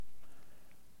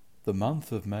The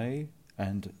month of May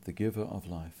and the giver of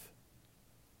life.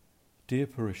 Dear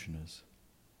parishioners,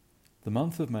 the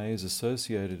month of May is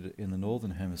associated in the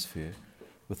Northern Hemisphere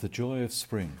with the joy of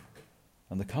spring,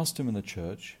 and the custom in the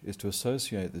Church is to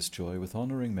associate this joy with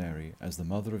honouring Mary as the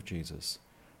Mother of Jesus,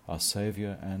 our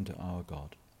Saviour and our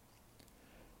God.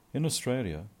 In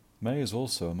Australia, May is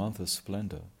also a month of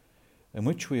splendour, in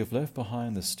which we have left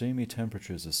behind the steamy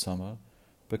temperatures of summer,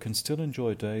 but can still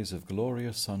enjoy days of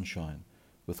glorious sunshine,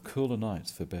 with cooler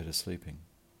nights for better sleeping.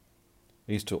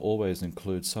 Easter always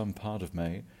includes some part of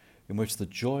May in which the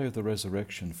joy of the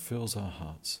resurrection fills our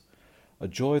hearts, a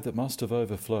joy that must have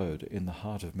overflowed in the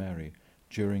heart of Mary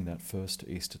during that first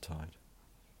Eastertide.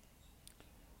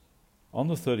 On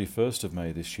the 31st of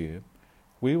May this year,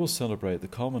 we will celebrate the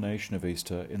culmination of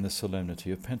Easter in the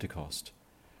solemnity of Pentecost,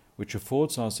 which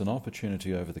affords us an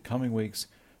opportunity over the coming weeks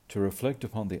to reflect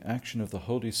upon the action of the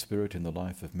Holy Spirit in the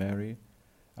life of Mary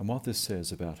and what this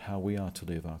says about how we are to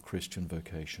live our Christian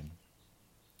vocation.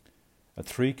 At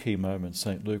three key moments,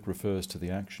 St. Luke refers to the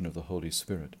action of the Holy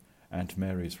Spirit and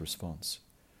Mary's response,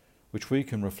 which we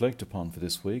can reflect upon for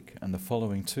this week and the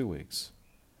following 2 weeks: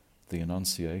 the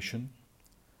Annunciation,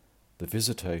 the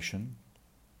Visitation,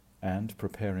 and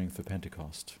preparing for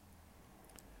Pentecost.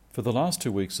 For the last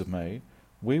 2 weeks of May,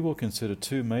 we will consider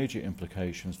 2 major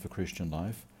implications for Christian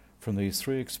life from these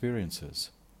 3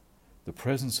 experiences: the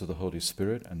presence of the Holy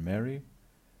Spirit and Mary,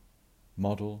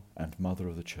 model and mother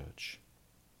of the Church.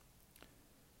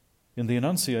 In the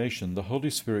Annunciation, the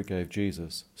Holy Spirit gave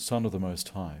Jesus, Son of the Most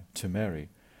High, to Mary,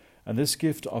 and this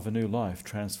gift of a new life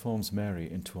transforms Mary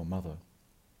into a mother.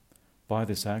 By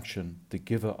this action, the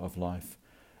giver of life,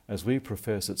 as we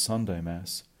profess at Sunday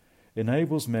Mass,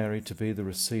 enables Mary to be the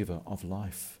receiver of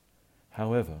life.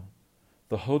 However,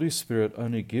 the Holy Spirit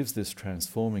only gives this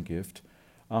transforming gift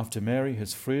after Mary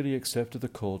has freely accepted the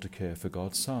call to care for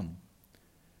God's Son.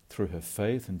 Through her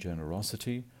faith and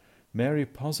generosity, Mary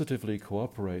positively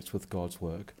cooperates with God's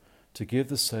work to give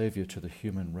the Saviour to the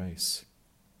human race.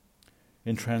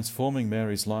 In transforming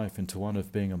Mary's life into one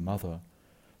of being a mother,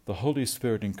 the Holy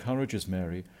Spirit encourages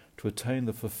Mary to attain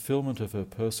the fulfillment of her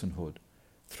personhood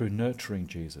through nurturing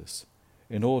Jesus,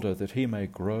 in order that he may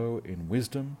grow in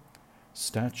wisdom,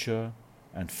 stature,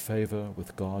 and favour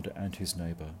with God and his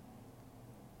neighbour.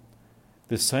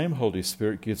 This same Holy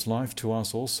Spirit gives life to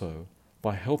us also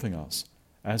by helping us,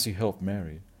 as he helped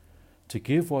Mary, to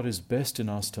give what is best in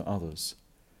us to others,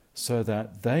 so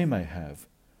that they may have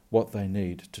what they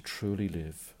need to truly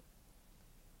live.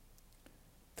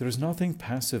 There is nothing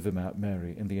passive about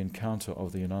Mary in the encounter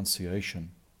of the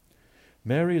Annunciation.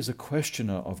 Mary is a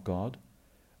questioner of God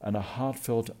and a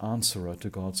heartfelt answerer to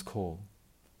God's call.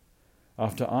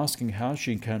 After asking how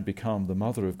she can become the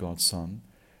mother of God's Son,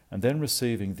 and then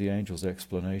receiving the angel's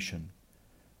explanation,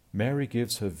 Mary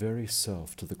gives her very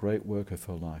self to the great work of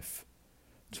her life,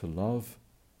 to love,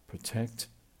 protect,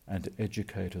 and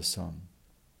educate her Son.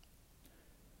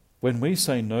 When we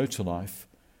say no to life,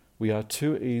 we are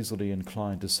too easily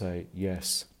inclined to say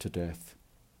yes to death.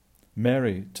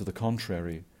 Mary, to the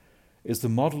contrary, is the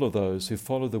model of those who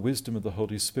follow the wisdom of the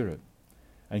Holy Spirit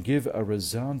and give a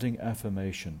resounding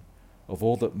affirmation of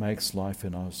all that makes life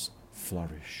in us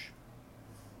flourish.